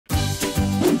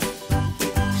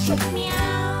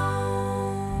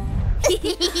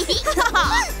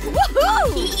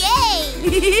Woohoo! Yay!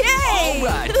 Yay! All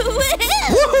right.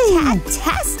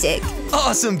 Fantastic!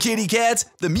 Awesome, kitty cats.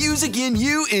 The music in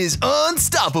you is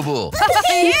unstoppable.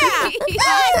 Yeah!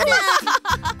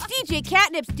 DJ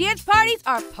Catnip's dance parties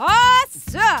are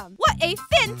awesome! What a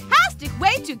fantastic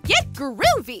way to get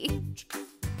groovy!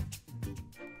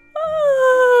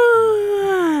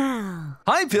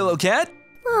 Hi, Pillow Cat.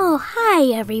 Oh,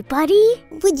 hi, everybody.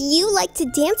 Would you like to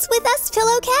dance with us,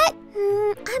 Pillow Cat?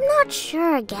 I'm not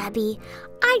sure, Gabby.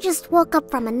 I just woke up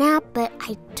from a nap, but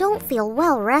I don't feel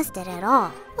well rested at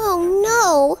all. Oh,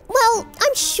 no. Well,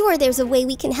 I'm sure there's a way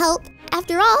we can help.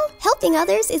 After all, helping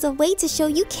others is a way to show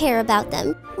you care about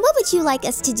them. What would you like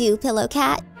us to do, Pillow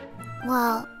Cat?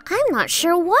 Well, I'm not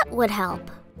sure what would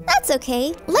help. That's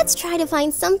okay. Let's try to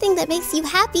find something that makes you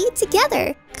happy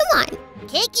together. Come on.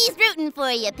 Kicky's rooting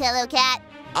for you, Pillow Cat.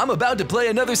 I'm about to play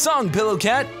another song, Pillow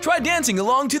Cat. Try dancing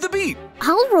along to the beat.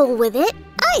 I'll roll with it.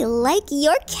 I like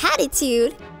your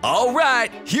catitude. All right,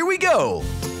 here we go.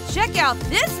 Check out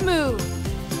this move!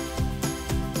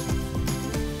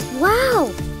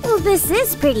 Wow, well, this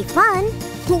is pretty fun.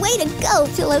 Way to go,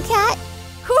 Pillow Cat.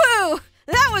 Whew!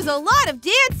 That was a lot of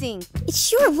dancing! It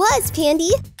sure was,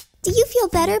 Pandy. Do you feel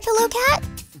better, Pillow Cat?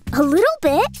 A little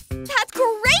bit. That's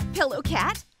great, Pillow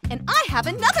Cat! And I have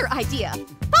another idea.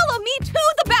 Follow me to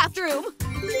the bathroom!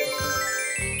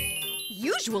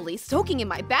 Usually, soaking in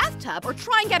my bathtub or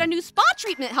trying out a new spa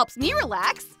treatment helps me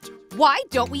relax. Why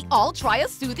don't we all try a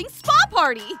soothing spa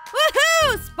party?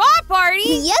 Woohoo! Spa party!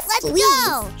 Yes, Let's please.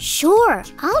 go! Sure,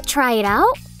 I'll try it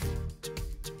out.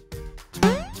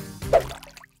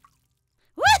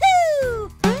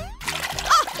 Woohoo!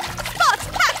 Ah,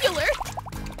 spectacular!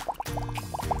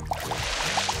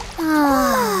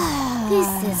 This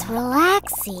is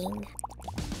relaxing.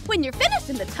 When you're finished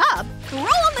in the tub, throw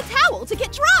on the towel to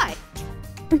get dry.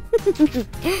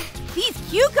 These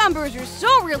cucumbers are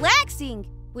so relaxing.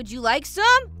 Would you like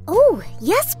some? Oh,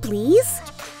 yes, please.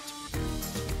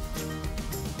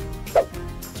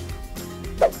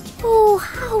 Oh,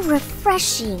 how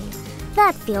refreshing.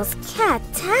 That feels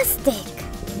cat-tastic.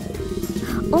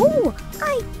 Oh,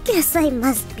 I guess I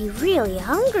must be really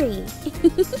hungry.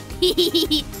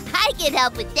 I can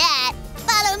help with that.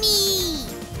 Follow me!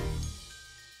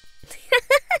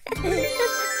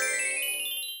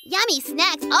 Yummy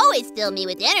snacks always fill me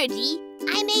with energy.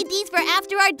 I made these for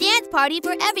after our dance party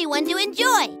for everyone to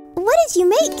enjoy. What did you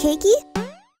make, Cakey?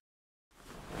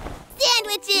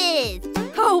 Sandwiches!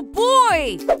 Oh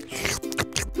boy!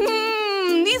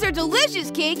 These are delicious,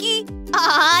 Cakey.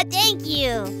 Aw, thank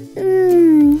you.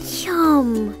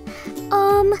 Yum.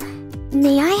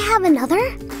 May I have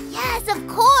another? Yes, of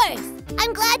course.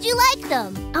 I'm glad you like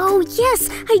them. Oh, yes,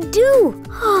 I do.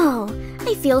 Oh,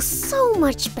 I feel so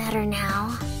much better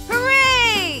now.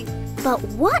 Hooray! But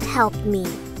what helped me?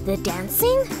 The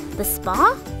dancing? The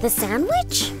spa? The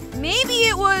sandwich? Maybe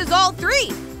it was all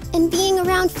three. And being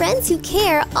around friends who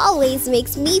care always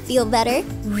makes me feel better.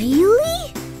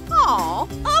 Really? Aw,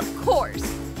 of course.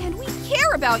 And we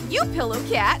care about you, Pillow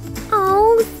Cat.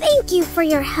 Oh, thank you for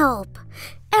your help.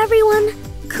 Everyone,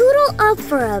 cuddle up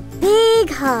for a big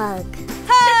hug.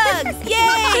 Hugs! Yay!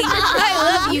 I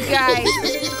love you guys.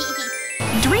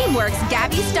 DreamWorks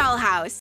Gabby's Dollhouse.